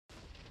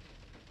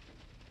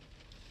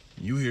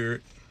You hear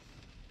it.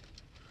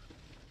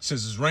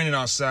 Since it's raining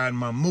outside,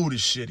 my mood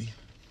is shitty.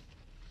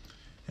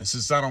 And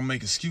since I don't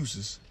make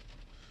excuses,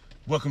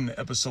 welcome to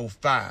episode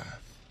 5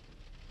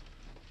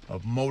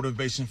 of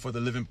Motivation for the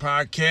Living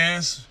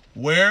podcast,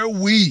 where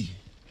we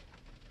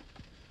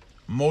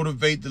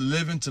motivate the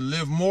living to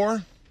live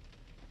more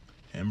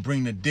and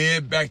bring the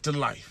dead back to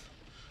life.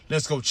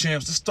 Let's go,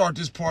 champs. Let's start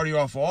this party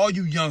off for all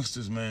you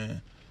youngsters,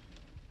 man.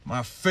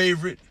 My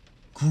favorite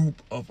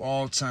group of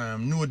all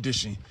time, New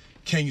Edition,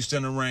 Can You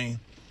Stand the Rain?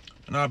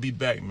 And I'll be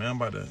back, man. I'm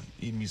about to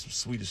eat me some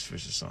Swedish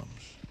fish or something.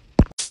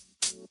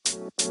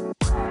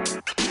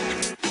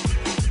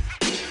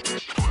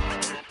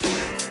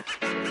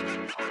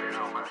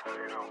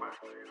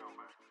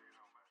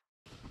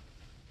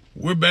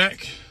 We're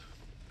back.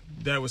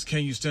 That was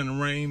Can You Stand the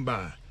Rain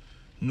by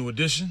New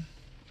Edition.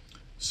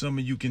 Some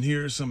of you can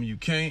hear it, some of you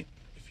can't.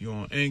 If you're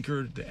on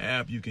Anchor, the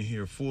app, you can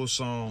hear full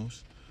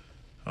songs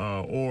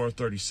or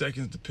 30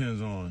 seconds,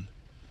 depends on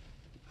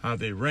how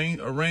they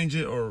arrange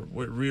it or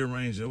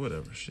rearrange it,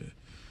 whatever shit.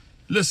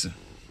 Listen,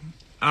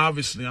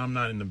 obviously I'm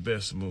not in the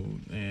best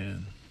mood,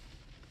 and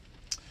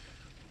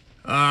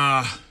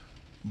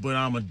but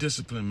I'm a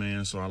disciplined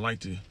man, so I like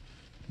to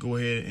go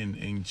ahead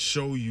and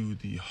show you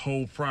the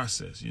whole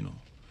process, you know.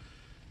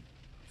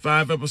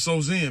 5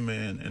 episodes in,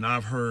 man, and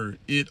I've heard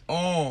it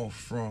all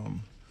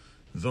from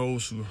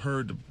those who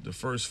heard the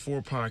first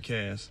 4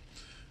 podcasts.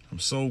 I'm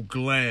so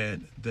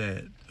glad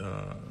that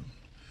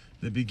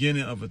the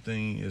beginning of a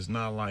thing is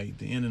not like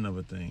the ending of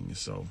a thing.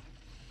 So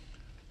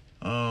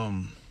I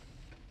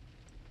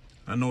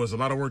know there's a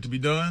lot of work to be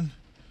done.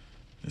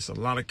 It's a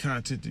lot of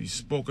content to be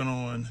spoken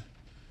on,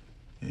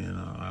 and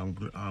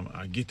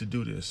I get to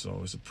do this,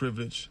 so it's a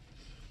privilege.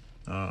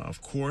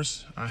 Of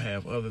course, I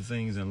have other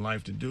things in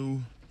life to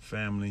do,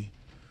 family,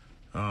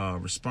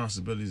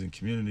 responsibilities in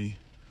community,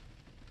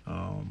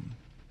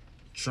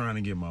 trying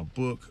to get my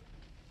book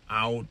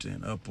out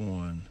and up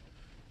on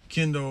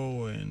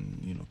Kindle,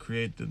 and you know,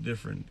 create the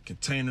different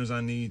containers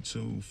I need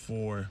to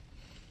for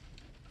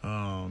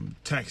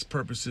tax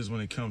purposes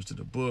when it comes to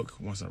the book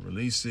once I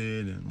release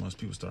it and once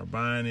people start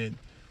buying it,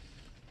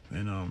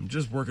 and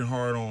just working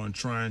hard on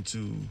trying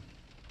to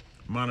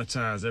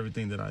monetize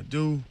everything that I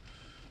do,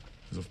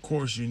 because of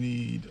course you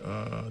need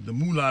the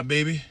moolah,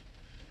 baby.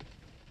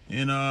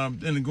 And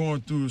then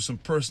going through some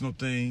personal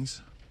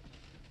things,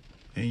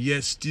 and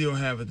yet still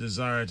have a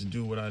desire to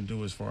do what I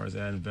do as far as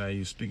adding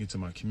value, speaking to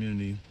my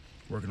community,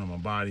 working on my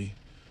body,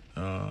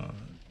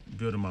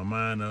 building my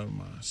mind up,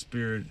 my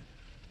spirit,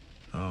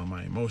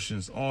 my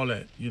emotions, all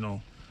that, you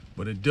know.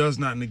 But it does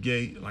not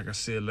negate, like I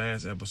said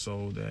last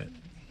episode,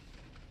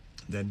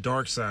 that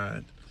dark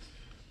side.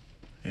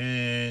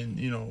 And,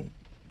 you know,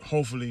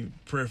 hopefully,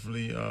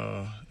 prayerfully,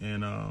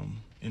 and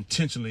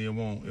intentionally, it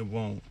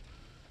won't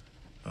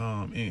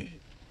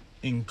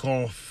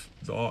engulf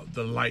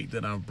the light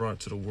that I've brought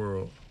to the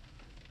world,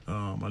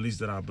 at least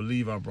that I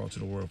believe I brought to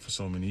the world for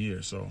so many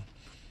years. So,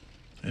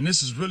 and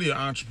this is really an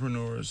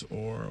entrepreneur's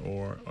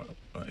or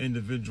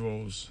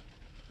individual's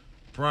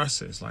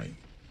process. Like,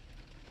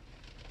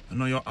 I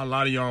know a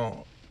lot of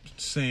y'all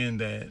saying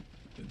that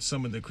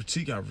some of the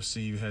critique I've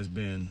received has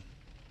been,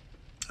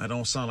 I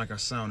don't sound like I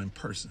sound in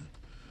person,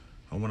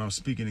 or when I'm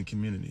speaking in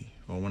community,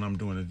 or when I'm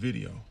doing a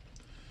video.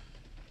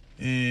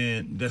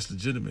 And that's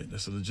legitimate.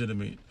 That's a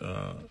legitimate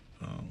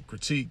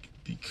critique,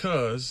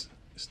 because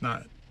it's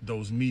not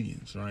those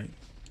mediums, right?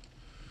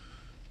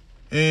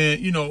 And,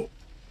 you know,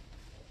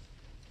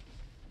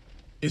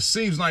 it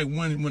seems like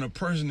when a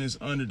person is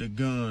under the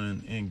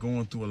gun and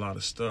going through a lot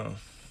of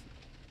stuff,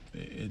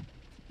 it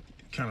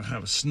kind of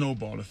have a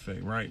snowball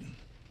effect, right?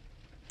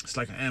 It's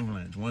like an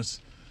avalanche. Once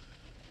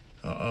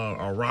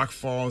a rock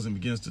falls and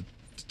begins to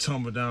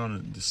tumble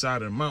down the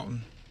side of the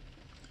mountain,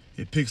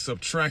 it picks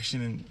up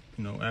traction, and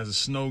you know, as the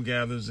snow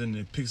gathers and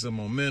it picks up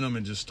momentum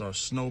and just starts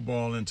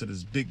snowballing into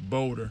this big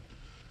boulder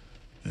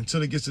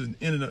until it gets to the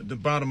end of the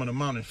bottom of the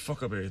mountain and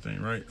fuck up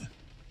everything, right?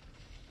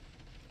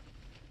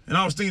 And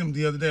I was thinking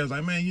the other day, I was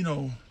like, man, you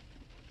know,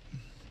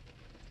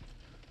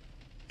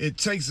 it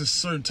takes a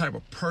certain type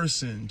of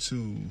person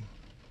to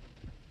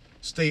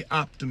stay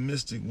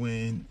optimistic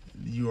when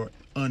you're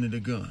under the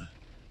gun.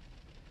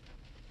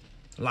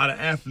 A lot of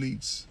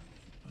athletes,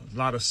 a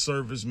lot of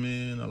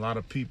servicemen, a lot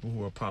of people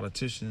who are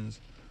politicians,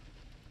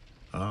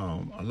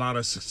 a lot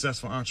of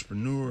successful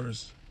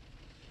entrepreneurs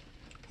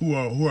who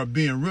are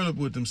being real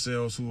with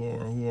themselves, who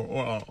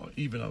are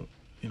even a,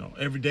 you know,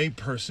 everyday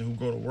person who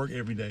go to work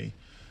every day,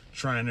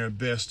 trying their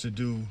best to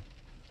do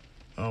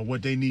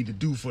what they need to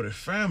do for their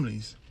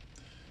families.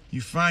 You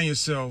find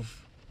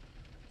yourself,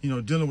 you know,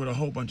 dealing with a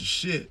whole bunch of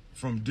shit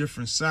from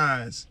different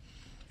sides,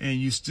 and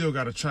you still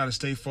got to try to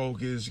stay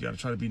focused. You got to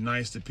try to be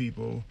nice to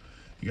people.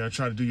 You got to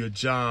try to do your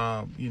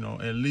job, you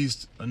know, at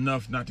least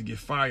enough not to get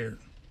fired.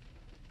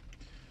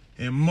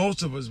 And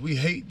most of us, we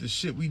hate the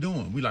shit we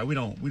doing. We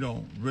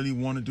don't really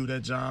want to do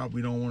that job.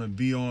 We don't want to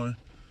be on,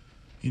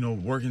 you know,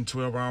 working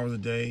 12 hours a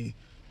day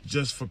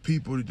just for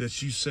people that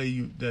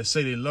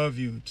say they love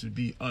you to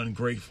be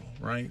ungrateful,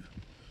 right?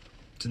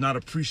 To not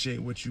appreciate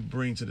what you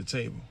bring to the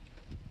table.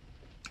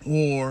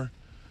 Or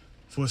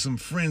for some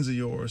friends of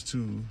yours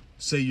to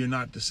say you're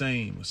not the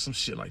same or some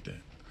shit like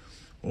that.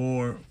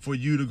 Or for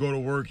you to go to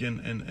work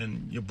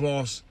and your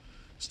boss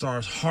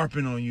starts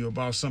harping on you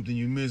about something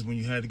you missed when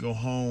you had to go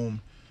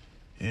home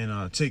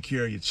and take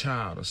care of your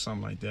child or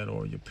something like that,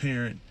 or your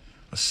parent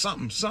or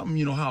something,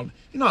 you know how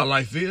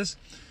life is.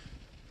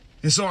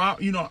 And so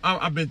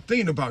I've been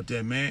thinking about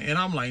that, man. And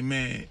I'm like,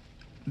 man,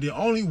 the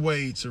only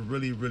way to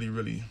really, really,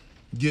 really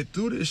get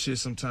through this shit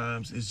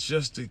sometimes is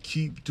just to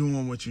keep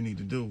doing what you need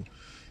to do.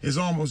 It's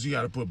almost you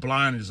got to put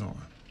blinders on.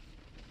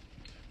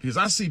 Because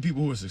I see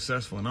people who are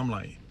successful and I'm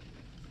like,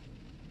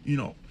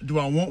 do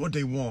I want what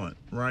they want,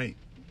 right?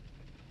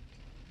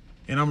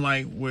 And I'm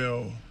like,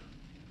 well,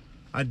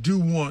 I do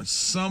want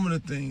some of the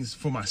things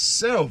for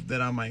myself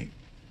that I might,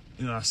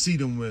 I see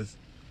them with.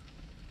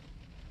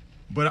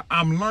 But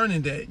I'm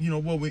learning that,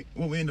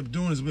 what we end up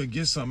doing is we'll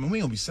get something and we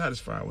ain't gonna be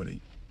satisfied with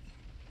it.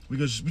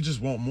 Because we just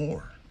want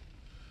more.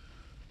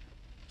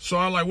 So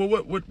I'm like, well,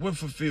 what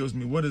fulfills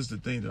me? What is the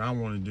thing that I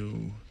want to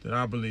do, that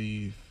I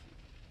believe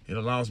it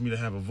allows me to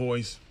have a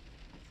voice,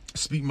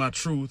 speak my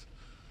truth,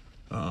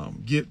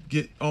 get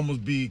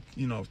almost be,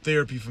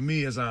 therapy for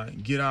me as I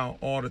get out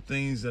all the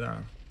things that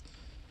I've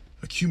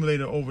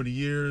accumulated over the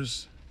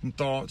years, and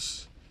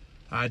thoughts,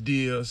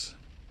 ideas.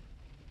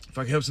 If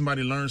I can help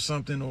somebody learn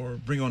something or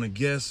bring on a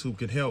guest who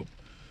could help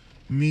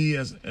me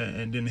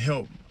and then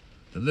help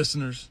the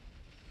listeners,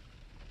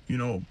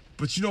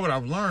 But what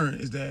I've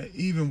learned is that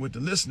even with the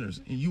listeners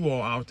and you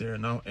all out there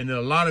now, and there are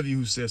a lot of you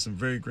who said some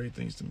very great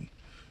things to me.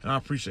 And I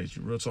appreciate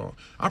you, real talk.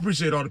 I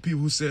appreciate all the people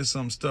who said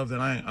some stuff that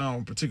I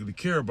don't particularly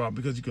care about,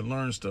 because you can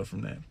learn stuff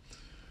from that.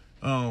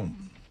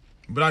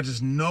 But I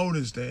just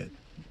noticed that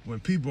when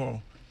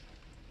people,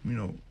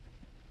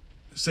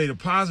 say the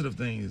positive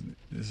things,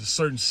 there's a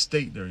certain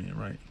state they're in,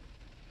 right?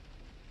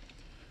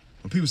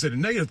 When people say the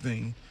negative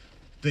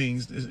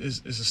things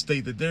is a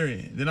state that they're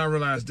in. Then I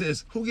realized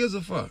this: who gives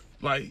a fuck?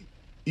 Like,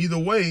 either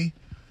way,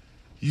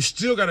 you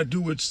still got to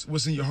do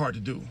what's in your heart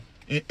to do.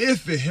 And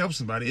if it helps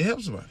somebody, it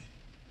helps somebody.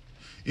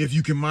 If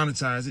you can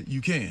monetize it,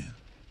 you can.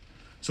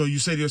 So you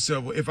say to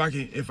yourself, well, if I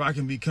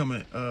can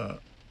become the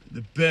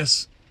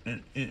best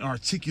in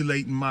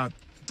articulating my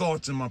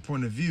thoughts and my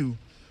point of view,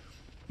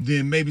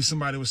 then maybe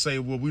somebody would say,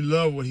 well, we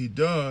love what he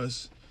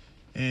does,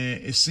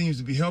 and it seems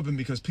to be helping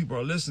because people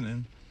are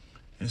listening.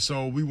 And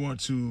so we want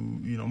to,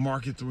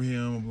 market through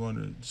him, we want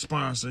to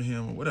sponsor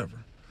him or whatever.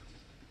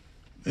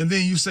 And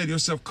then you say to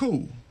yourself,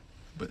 cool.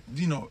 But,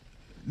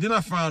 then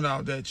I found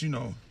out that, you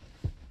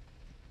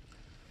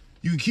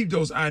can keep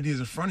those ideas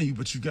in front of you,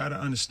 but you got to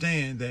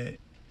understand that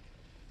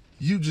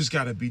you just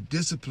got to be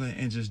disciplined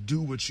and just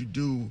do what you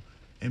do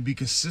and be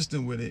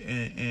consistent with it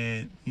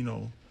and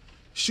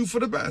shoot for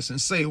the best and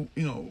say,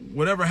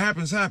 whatever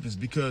happens, happens,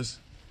 because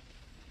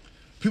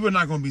people are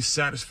not going to be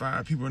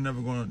satisfied. People are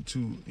never going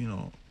to,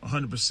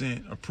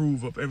 100%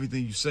 approve of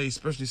everything you say,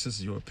 especially since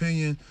it's your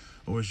opinion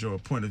or it's your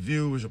point of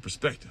view, it's your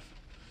perspective.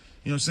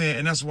 You know what I'm saying?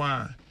 And that's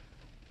why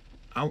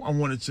I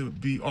wanted to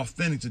be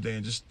authentic today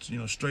and just,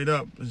 straight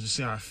up and just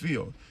say how I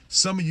feel.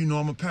 Some of you know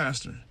I'm a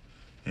pastor,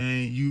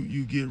 and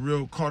you get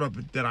real caught up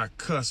that I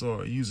cuss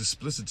or use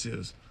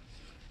explicitives.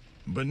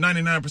 But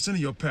 99% of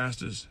your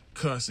pastors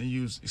cuss and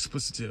use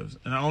explicitives.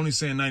 And I only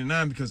say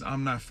 99 because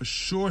I'm not for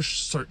sure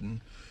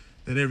certain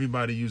that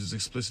everybody uses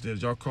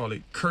explicitives. Y'all call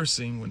it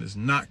cursing when it's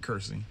not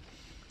cursing.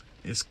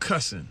 It's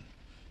cussing.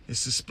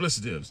 It's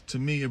explicitives. To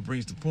me, it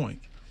brings the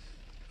point.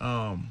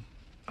 I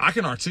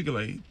can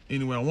articulate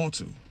any way I want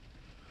to.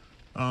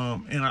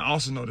 And I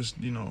also noticed,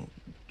 the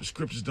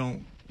scriptures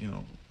don't,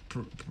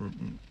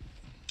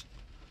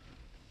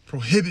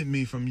 prohibit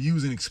me from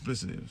using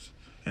explicitives.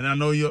 And I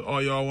know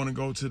all y'all want to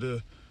go to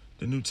the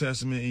New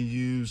Testament and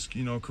use,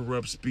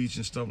 corrupt speech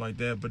and stuff like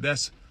that. But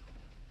that's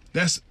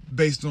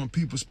based on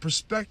people's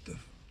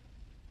perspective.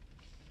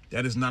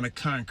 That is not a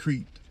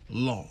concrete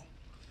law.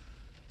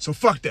 So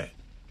fuck that.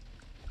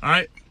 All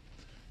right?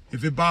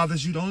 If it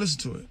bothers you, don't listen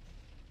to it.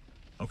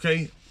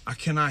 Okay? I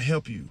cannot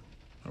help you.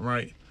 All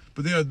right?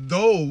 But there are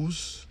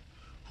those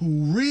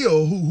who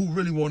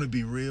really want to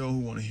be real, who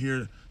want to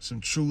hear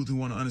some truth, who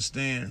want to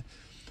understand,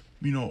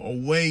 a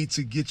way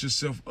to get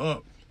yourself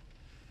up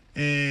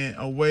and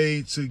a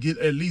way to get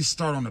at least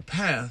start on the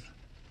path.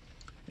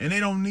 And they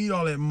don't need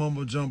all that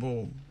mumbo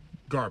jumbo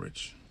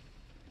garbage.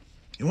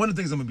 And one of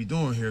the things I'm going to be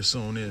doing here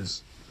soon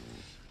is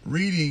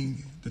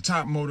reading the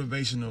top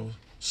motivational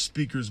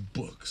speakers'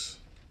 books.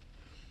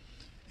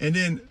 And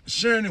then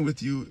sharing it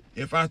with you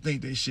if I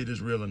think they shit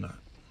is real or not.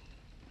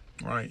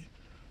 Right?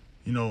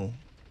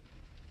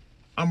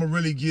 I'm going to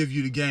really give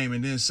you the game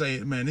and then say,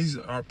 man, these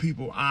are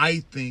people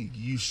I think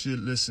you should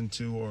listen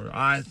to, or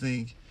I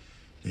think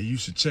that you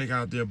should check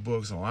out their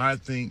books, or I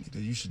think that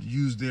you should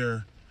use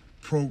their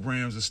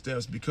programs or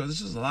steps, because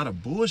there's just a lot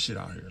of bullshit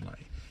out here.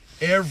 Like,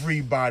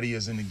 everybody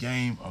is in the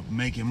game of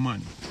making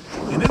money.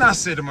 And then I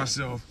said to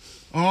myself,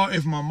 oh,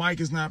 if my mic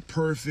is not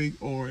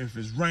perfect, or if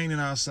it's raining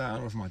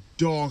outside, or if my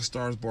dog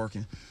starts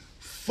barking,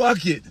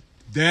 fuck it.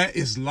 That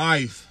is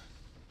life.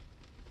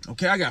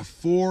 Okay, I got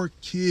 4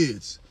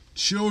 kids,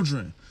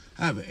 children.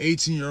 I have an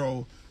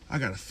 18-year-old. I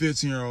got a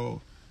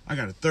 15-year-old. I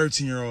got a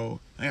 13-year-old.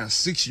 I got a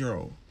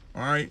 6-year-old.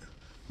 All right.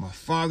 My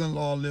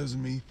father-in-law lives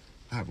with me.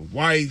 I have a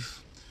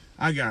wife.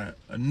 I got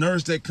a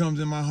nurse that comes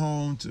in my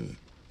home to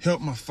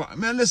help my father.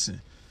 Man,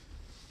 listen,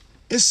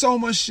 it's so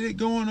much shit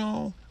going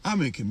on.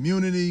 I'm in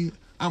community.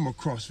 I'm a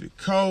CrossFit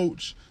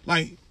coach.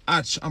 Like,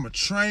 I'm a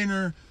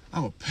trainer.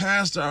 I'm a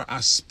pastor.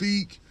 I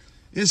speak.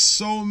 It's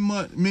so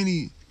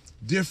many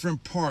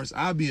different parts.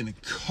 I'll be in the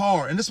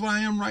car, and that's what I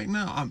am right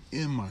now. I'm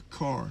in my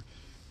car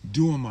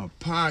doing my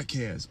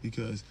podcast,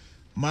 because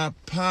my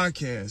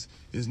podcast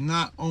is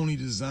not only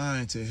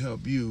designed to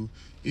help you,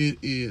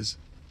 it's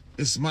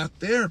my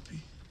therapy.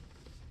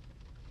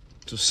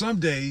 So some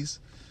days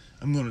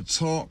I'm going to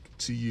talk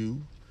to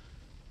you.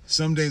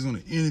 Some days I'm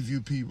going to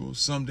interview people.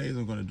 Some days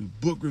I'm going to do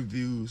book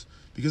reviews,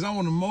 because I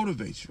want to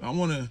motivate you. I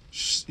want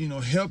to,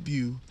 help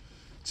you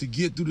to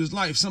get through this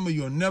life. Some of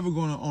you are never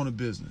going to own a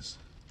business.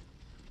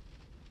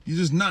 You're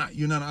just not.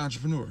 You're not an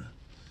entrepreneur.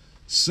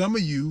 Some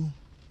of you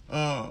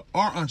are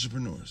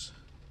entrepreneurs.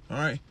 All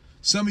right.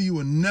 Some of you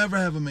will never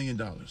have $1 million.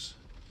 All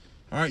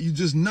right. You're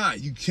just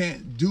not. You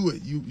can't do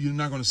it. You're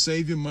not going to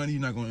save your money.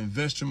 You're not going to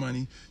invest your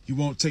money. You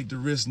won't take the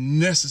risk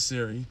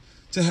necessary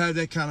to have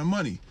that kind of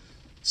money.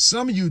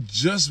 Some of you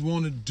just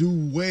want to do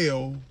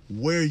well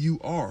where you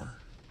are.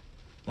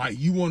 Like,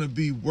 you want to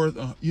be worth,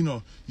 you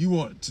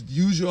want to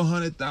use your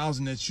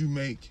 100,000 that you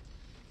make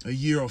a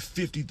year, or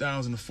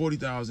 50,000 or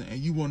 40,000, and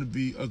you want to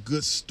be a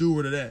good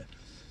steward of that.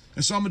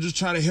 And so I'm gonna just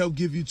try to help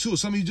give you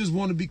tools. Some of you just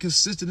want to be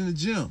consistent in the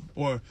gym,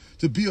 or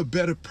to be a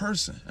better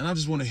person, and I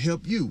just want to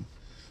help you.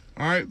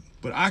 All right,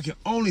 but I can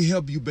only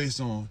help you based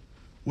on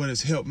what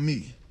has helped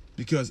me,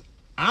 because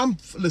I'm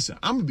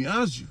gonna be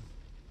honest with you.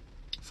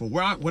 For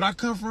what I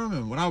come from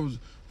and what I was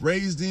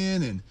raised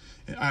in, and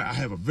I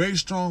have a very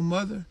strong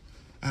mother.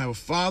 I have a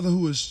father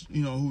who is,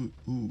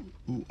 who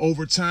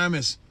over time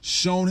has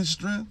shown his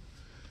strength.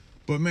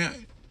 But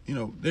man,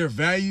 their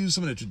values,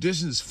 some of their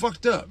traditions is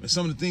fucked up. And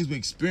some of the things we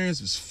experience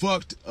is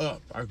fucked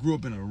up. I grew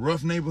up in a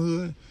rough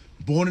neighborhood,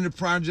 born in the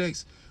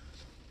projects.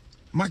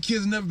 My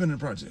kids have never been in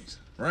the projects,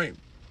 right?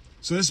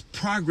 So there's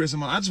progress.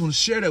 I just want to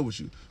share that with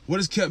you. What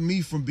has kept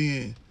me from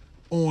being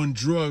on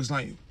drugs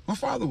like my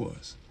father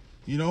was,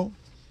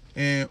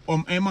 and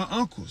my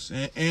uncles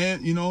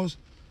and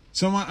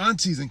some of my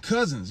aunties and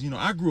cousins.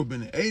 I grew up in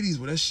the 80s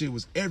where that shit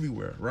was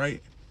everywhere,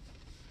 right?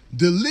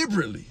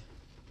 Deliberately.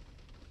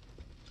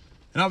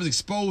 And I was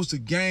exposed to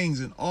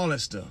gangs and all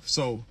that stuff.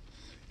 So,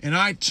 and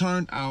I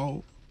turned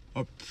out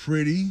a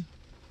pretty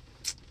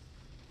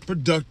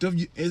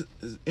productive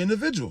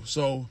individual.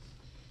 So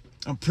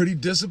I'm pretty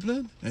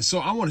disciplined. And so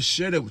I want to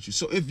share that with you.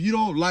 So if you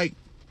don't like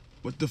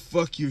what the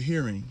fuck you're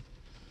hearing,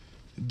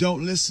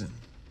 don't listen.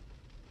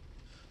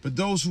 But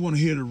those who want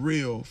to hear the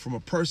real from a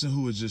person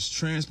who is just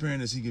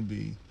transparent as he can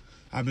be,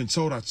 I've been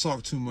told I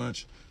talk too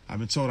much. I've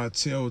been told I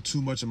tell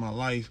too much of my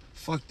life.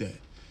 Fuck that.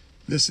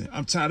 Listen,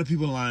 I'm tired of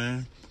people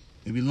lying.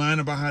 They be lying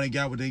about how they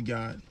got what they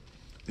got.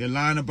 They're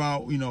lying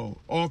about,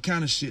 all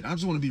kind of shit. I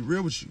just want to be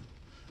real with you.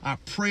 I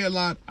pray a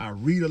lot. I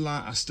read a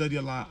lot. I study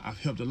a lot. I've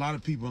helped a lot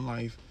of people in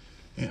life.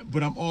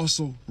 But I'm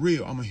also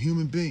real. I'm a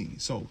human being.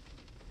 So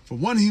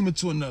from one human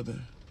to another,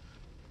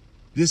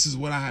 this is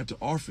what I have to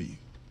offer you.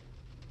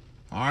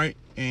 All right?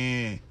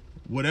 And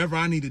whatever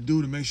I need to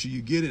do to make sure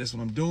you get it, that's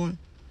what I'm doing.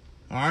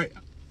 All right?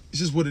 It's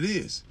just what it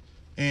is.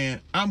 And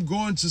I'm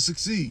going to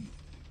succeed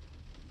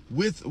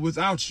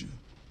without you.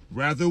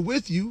 Rather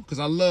with you, because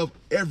I love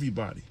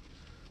everybody.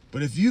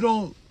 But if you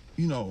don't,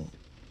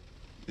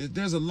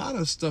 there's a lot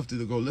of stuff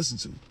to go listen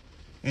to.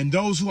 And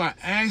those who I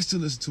asked to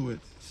listen to it,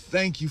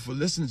 thank you for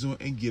listening to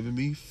it and giving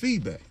me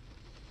feedback.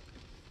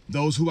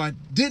 Those who I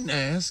didn't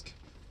ask,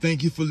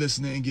 thank you for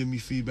listening and giving me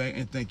feedback,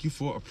 and thank you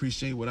for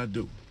appreciating what I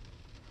do.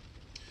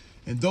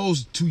 And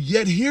those to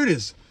yet hear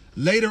this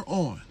later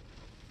on,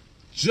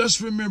 just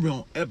remember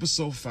on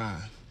episode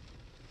 5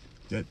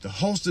 that the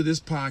host of this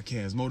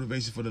podcast,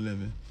 Motivation for the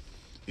Living,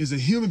 is a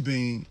human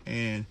being,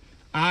 and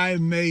I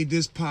made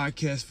this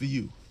podcast for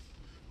you.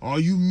 All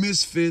you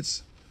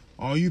misfits,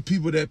 all you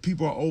people that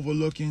people are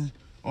overlooking,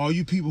 all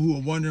you people who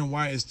are wondering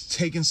why it's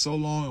taking so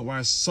long and why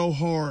it's so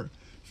hard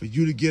for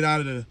you to get out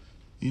of the,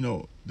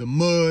 the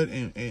mud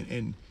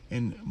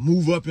and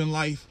move up in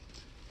life.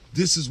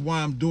 This is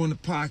why I'm doing the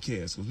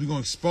podcast, because we're going to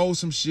expose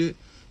some shit.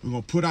 We're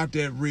going to put out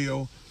that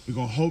real. We're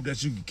going to hope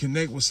that you can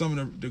connect with some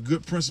of the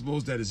good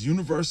principles that is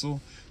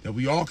universal, that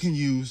we all can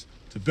use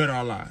to better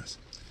our lives.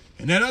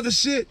 And that other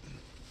shit,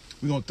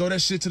 we're going to throw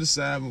that shit to the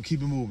side. We're going to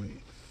keep it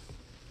moving.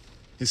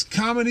 It's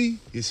comedy.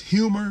 It's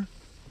humor.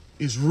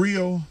 It's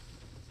real.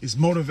 It's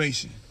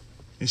motivation.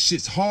 And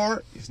shit's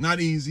hard. It's not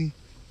easy.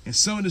 And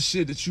some of the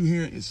shit that you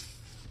hear is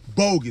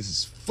bogus.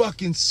 It's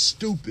fucking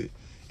stupid.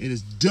 It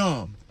is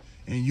dumb.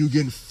 And you're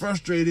getting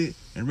frustrated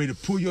and ready to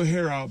pull your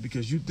hair out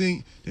because you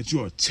think that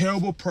you're a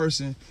terrible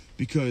person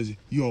because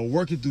you are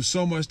working through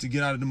so much to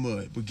get out of the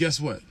mud. But guess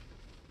what?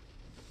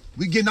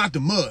 We getting out the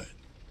mud.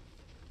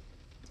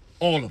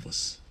 All of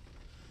us.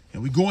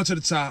 And we going to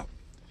the top.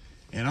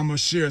 And I'm going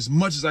to share as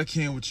much as I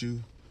can with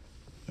you.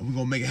 And we're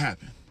going to make it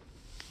happen.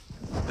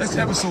 That's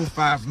episode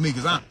 5 for me,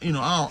 because I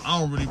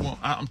don't really want.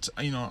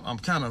 I'm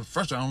kind of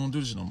frustrated. I don't want to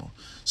do this shit no more.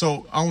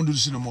 So I don't want to do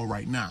this shit no more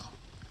right now.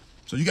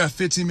 So you got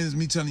 15 minutes of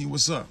me telling you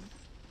what's up.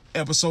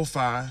 Episode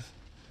 5.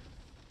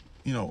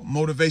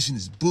 Motivation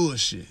is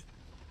bullshit.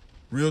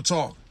 Real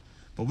talk.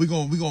 But we're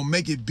gonna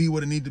make it be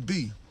what it need to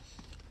be,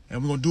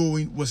 and we're gonna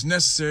do what's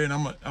necessary. And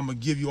I'm gonna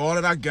give you all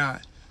that I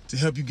got to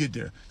help you get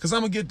there. Cause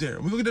I'm gonna get there.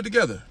 We're gonna get there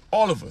together,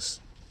 all of us.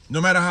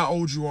 No matter how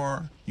old you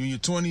are, you're in your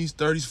 20s,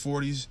 30s,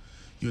 40s,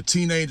 you're a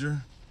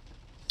teenager.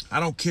 I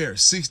don't care.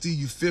 60,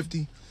 you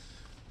 50.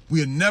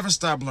 We'll never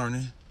stop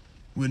learning.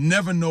 We'll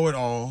never know it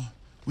all.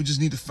 We just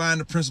need to find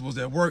the principles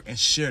that work and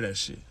share that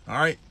shit. All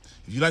right?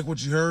 If you like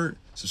what you heard,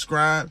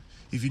 subscribe.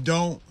 If you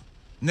don't,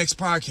 next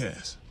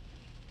podcast.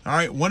 All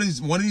right? One of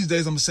these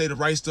days, I'm gonna say the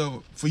right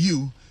stuff for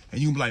you,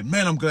 and you can be like,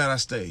 man, I'm glad I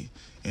stayed.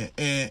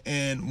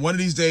 And one of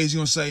these days, you're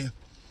gonna say,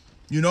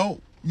 you know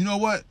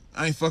what?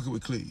 I ain't fucking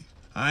with Cleve.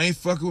 I ain't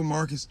fucking with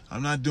Marcus.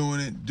 I'm not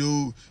doing it.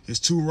 Dude, it's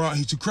too wrong.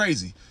 He's too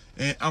crazy.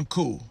 And I'm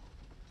cool.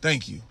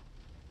 Thank you.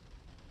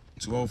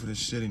 Too old for this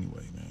shit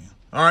anyway, man.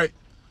 All right,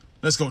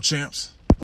 let's go, champs.